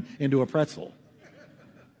brain into a pretzel.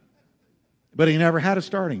 But he never had a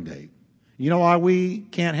starting date. You know why we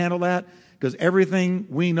can't handle that? Because everything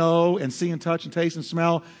we know and see and touch and taste and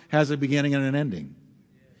smell has a beginning and an ending.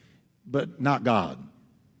 But not God.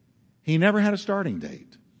 He never had a starting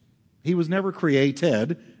date. He was never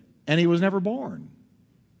created, and he was never born.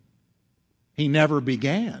 He never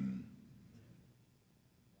began.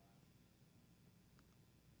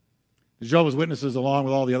 The Jehovah's Witnesses, along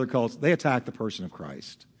with all the other cults, they attack the person of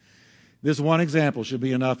Christ. This one example should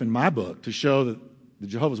be enough in my book to show that the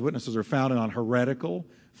Jehovah's Witnesses are founded on heretical,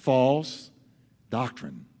 false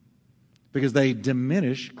doctrine because they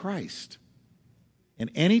diminish Christ. And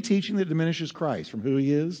any teaching that diminishes Christ from who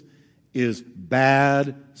he is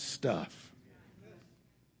bad stuff.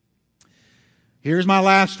 Here's my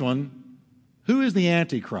last one. Who is the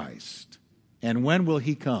Antichrist, and when will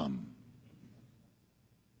he come?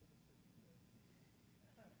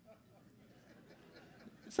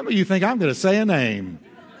 Some of you think I'm going to say a name.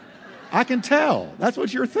 I can tell. That's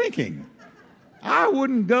what you're thinking. I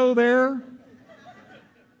wouldn't go there.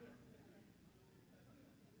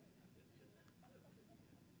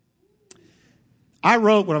 I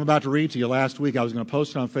wrote what I'm about to read to you last week. I was going to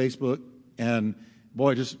post it on Facebook, and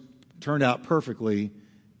boy, it just turned out perfectly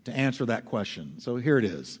to answer that question. So here it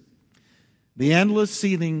is. The endless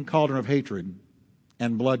seething cauldron of hatred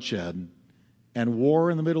and bloodshed and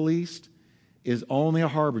war in the Middle East is only a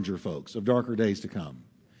harbinger, folks, of darker days to come.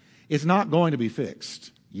 It's not going to be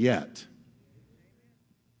fixed yet.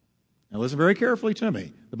 Now listen very carefully to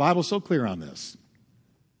me. The Bible's so clear on this.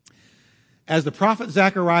 As the prophet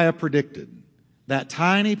Zechariah predicted, that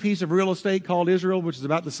tiny piece of real estate called Israel, which is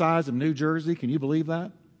about the size of New Jersey, can you believe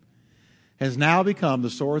that? Has now become the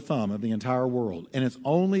sore thumb of the entire world. And it's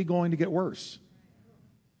only going to get worse.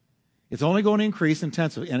 It's only going to increase and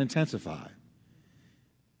intensify.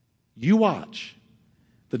 You watch.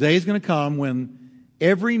 The day is going to come when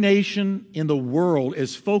every nation in the world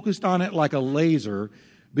is focused on it like a laser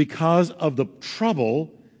because of the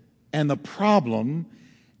trouble and the problem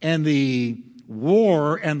and the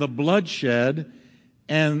war and the bloodshed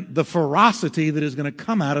and the ferocity that is going to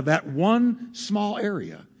come out of that one small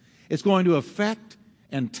area. It's going to affect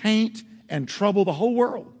and taint and trouble the whole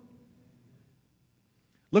world.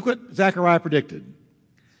 Look what Zechariah predicted.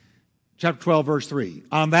 Chapter 12, verse 3.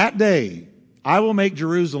 On that day, I will make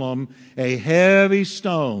Jerusalem a heavy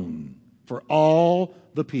stone for all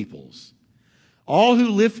the peoples. All who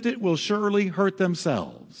lift it will surely hurt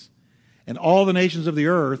themselves, and all the nations of the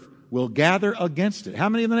earth will gather against it. How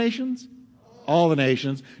many of the nations? All the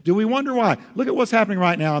nations. Do we wonder why? Look at what's happening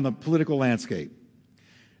right now in the political landscape.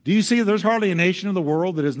 Do you see that there's hardly a nation in the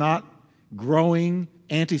world that is not growing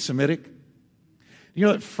anti-Semitic? You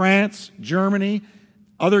know that France, Germany,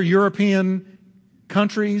 other European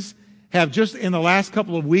countries have just in the last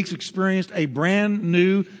couple of weeks experienced a brand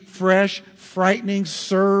new, fresh, frightening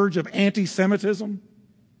surge of anti-Semitism,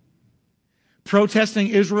 protesting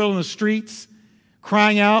Israel in the streets,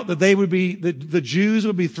 crying out that the Jews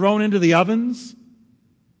would be thrown into the ovens.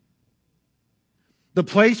 The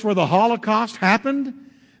place where the Holocaust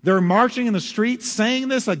happened, they're marching in the streets saying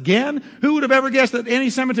this again. Who would have ever guessed that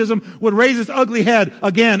anti-Semitism would raise its ugly head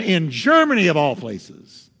again in Germany of all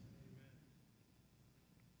places?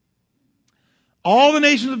 All the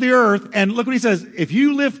nations of the earth, and look what he says, if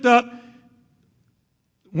you lift up,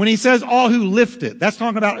 when he says all who lift it, that's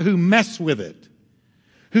talking about who mess with it,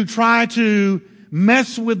 who try to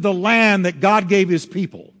mess with the land that God gave his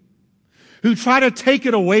people, who try to take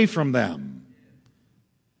it away from them.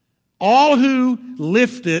 All who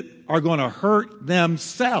lift it are going to hurt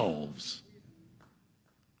themselves.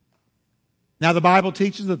 Now, the Bible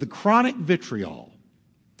teaches that the chronic vitriol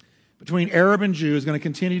between Arab and Jew is going to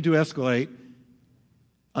continue to escalate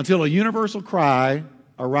until a universal cry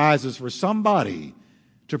arises for somebody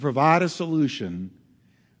to provide a solution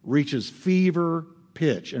reaches fever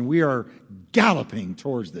pitch. And we are galloping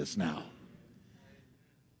towards this now.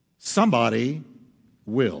 Somebody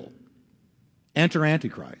will enter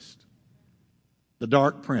Antichrist, the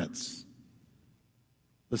dark prince,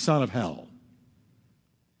 the son of hell.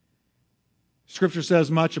 Scripture says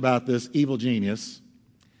much about this evil genius.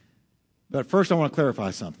 But first I want to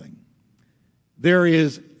clarify something. There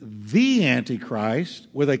is the Antichrist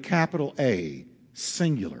with a capital A,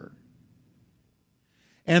 singular.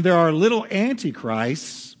 And there are little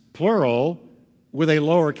antichrists, plural, with a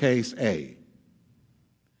lowercase a.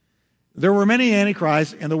 There were many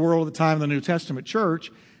antichrists in the world at the time of the New Testament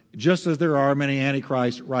church, just as there are many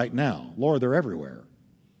antichrists right now. Lord, they're everywhere.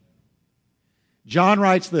 John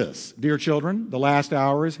writes this, "Dear children, the last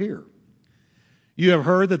hour is here. You have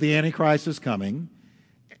heard that the Antichrist is coming,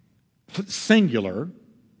 singular,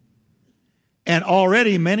 and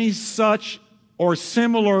already many such or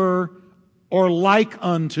similar or like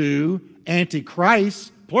unto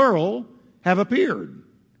antichrists, plural, have appeared.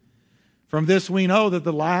 From this we know that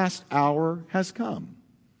the last hour has come."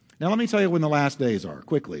 Now let me tell you when the last days are,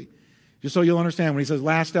 quickly, just so you'll understand. When he says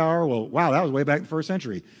last hour, well, wow, that was way back in the first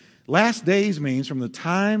century. Last days means from the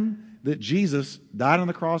time that Jesus died on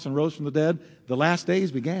the cross and rose from the dead, the last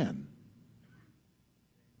days began.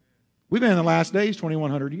 We've been in the last days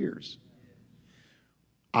 2,100 years.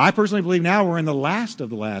 I personally believe now we're in the last of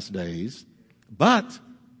the last days, but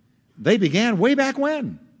they began way back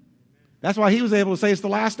when. That's why he was able to say it's the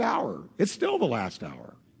last hour. It's still the last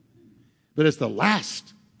hour, but it's the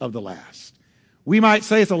last of the last. We might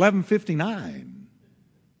say it's 11:59.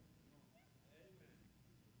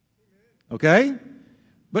 Okay?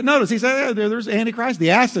 But notice, he said there's Antichrist,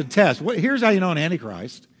 the acid test. Here's how you know an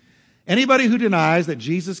Antichrist. Anybody who denies that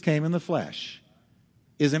Jesus came in the flesh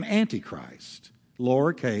is an Antichrist,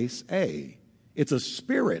 lowercase a. It's a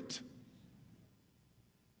spirit.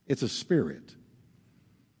 It's a spirit.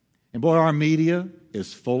 And boy, our media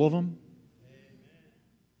is full of them.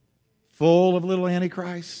 Full of little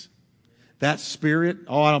Antichrists. That spirit,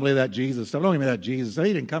 oh, I don't believe that Jesus stuff. Don't give me that Jesus stuff.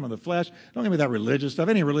 He didn't come in the flesh. Don't give me that religious stuff.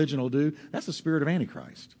 Any religion will do. That's the spirit of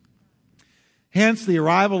Antichrist. Hence, the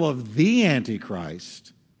arrival of the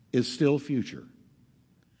Antichrist is still future.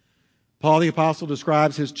 Paul the Apostle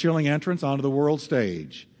describes his chilling entrance onto the world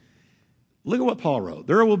stage. Look at what Paul wrote.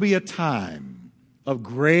 There will be a time of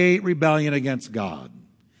great rebellion against God.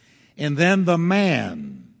 And then the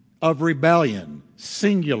man of rebellion,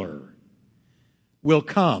 singular, will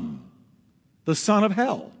come, the son of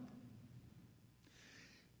hell.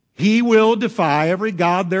 He will defy every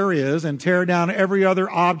god there is and tear down every other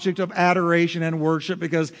object of adoration and worship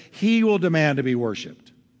because he will demand to be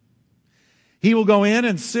worshiped. He will go in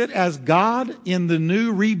and sit as God in the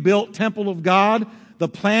new rebuilt temple of God, the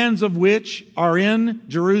plans of which are in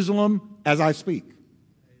Jerusalem as I speak.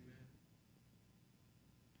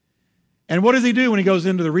 And what does he do when he goes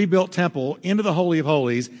into the rebuilt temple, into the Holy of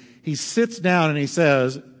Holies? He sits down and he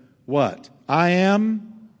says, what? I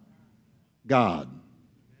am God.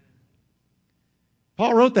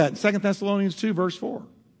 Paul wrote that in 2 Thessalonians 2, verse 4.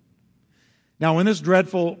 Now, when this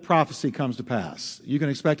dreadful prophecy comes to pass, you can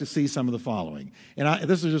expect to see some of the following. And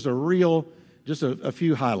this is just a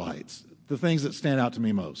few highlights, the things that stand out to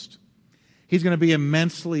me most. He's going to be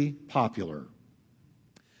immensely popular.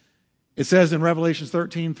 It says in Revelation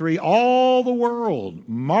 13:3, all the world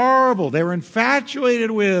marveled. They were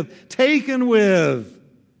infatuated with, taken with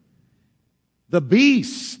the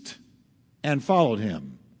beast and followed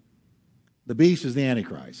him. The beast is the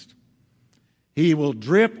Antichrist. He will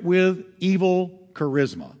drip with evil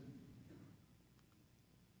charisma.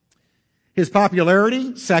 His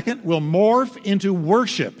popularity, second, will morph into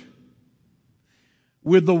worship,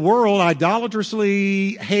 with the world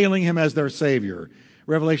idolatrously hailing him as their Savior.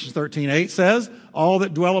 Revelation 13:8 says, all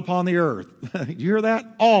that dwell upon the earth. You hear that?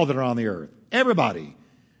 All that are on the earth. Everybody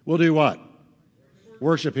will do what?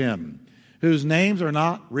 Worship him. Whose names are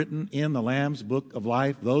not written in the Lamb's book of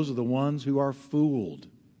life. Those are the ones who are fooled,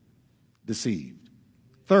 deceived.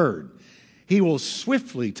 Third, he will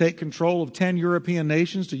swiftly take control of 10 European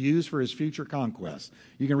nations to use for his future conquest.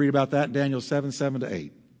 You can read about that in Daniel 7:7-8.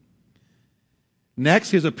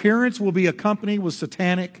 Next, his appearance will be accompanied with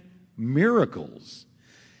satanic miracles.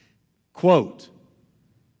 Quote,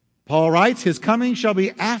 Paul writes, his coming shall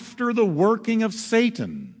be after the working of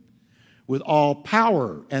Satan, with all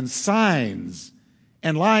power and signs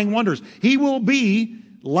and lying wonders. He will be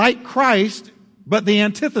like Christ, but the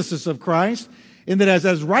antithesis of Christ, in that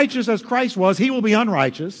as righteous as Christ was, he will be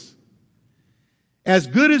unrighteous. As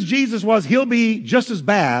good as Jesus was, he'll be just as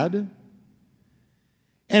bad.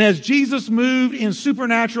 And as Jesus moved in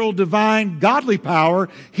supernatural, divine, godly power,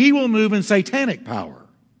 he will move in satanic power.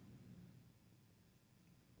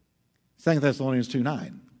 2 Thessalonians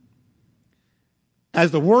 2:9.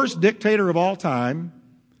 As the worst dictator of all time,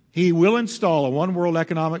 he will install a one-world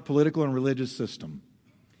economic, political, and religious system.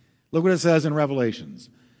 Look what it says in Revelations.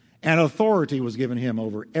 And authority was given him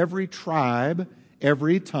over every tribe,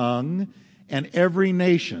 every tongue, and every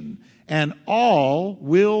nation. And all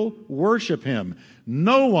will worship him.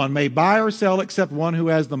 No one may buy or sell except one who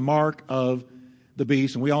has the mark of the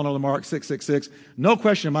beast. And we all know the mark 666. No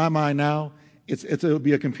question in my mind now, it'll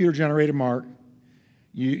be a computer-generated mark.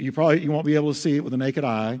 You won't be able to see it with the naked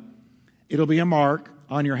eye. It'll be a mark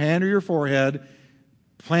on your hand or your forehead,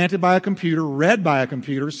 planted by a computer, read by a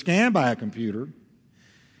computer, scanned by a computer.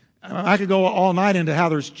 I could go all night into how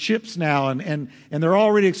there's chips now, and they're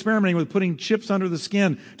already experimenting with putting chips under the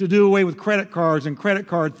skin to do away with credit cards and credit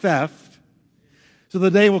card theft. So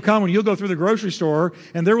the day will come when you'll go through the grocery store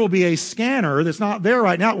and there will be a scanner that's not there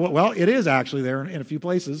right now. Well, it is actually there in a few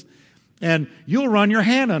places. And you'll run your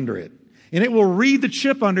hand under it. And it will read the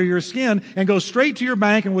chip under your skin and go straight to your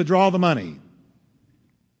bank and withdraw the money.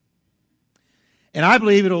 And I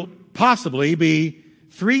believe it'll possibly be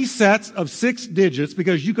 3 sets of 6 digits,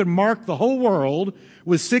 because you could mark the whole world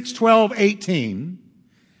with 6, 12, 18.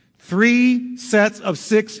 3 sets of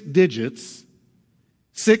 6 digits,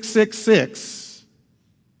 666.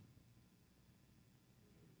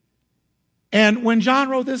 And when John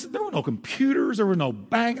wrote this, there were no computers, there were no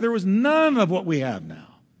bank, there was none of what we have now.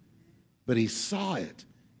 But he saw it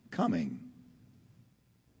coming.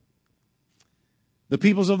 The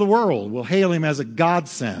peoples of the world will hail him as a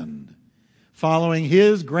godsend, following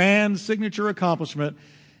his grand signature accomplishment.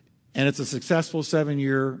 And it's a successful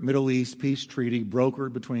 7-year Middle East peace treaty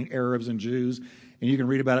brokered between Arabs and Jews. And you can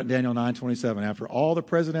read about it in Daniel 9:27. After all the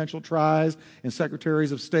presidential tries and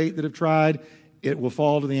secretaries of state that have tried, it will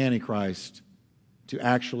fall to the Antichrist to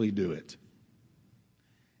actually do it.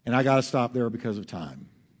 And I got to stop there because of time.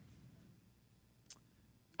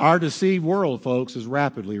 Our deceived world, folks, is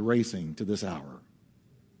rapidly racing to this hour.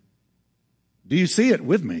 Do you see it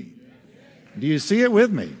with me? Do you see it with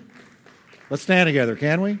me? Let's stand together,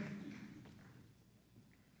 can we?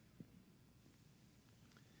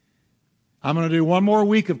 I'm going to do one more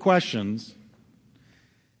week of questions,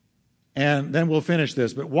 and then we'll finish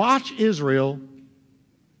this. But watch Israel.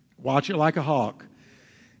 Watch it like a hawk.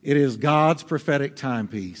 It is God's prophetic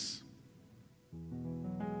timepiece.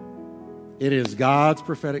 It is God's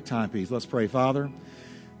prophetic timepiece. Let's pray. Father,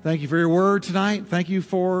 thank you for your word tonight. Thank you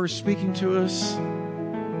for speaking to us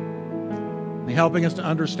and helping us to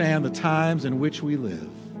understand the times in which we live.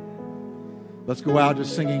 Let's go out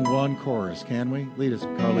just singing one chorus, can we? Lead us,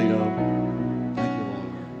 Carlito.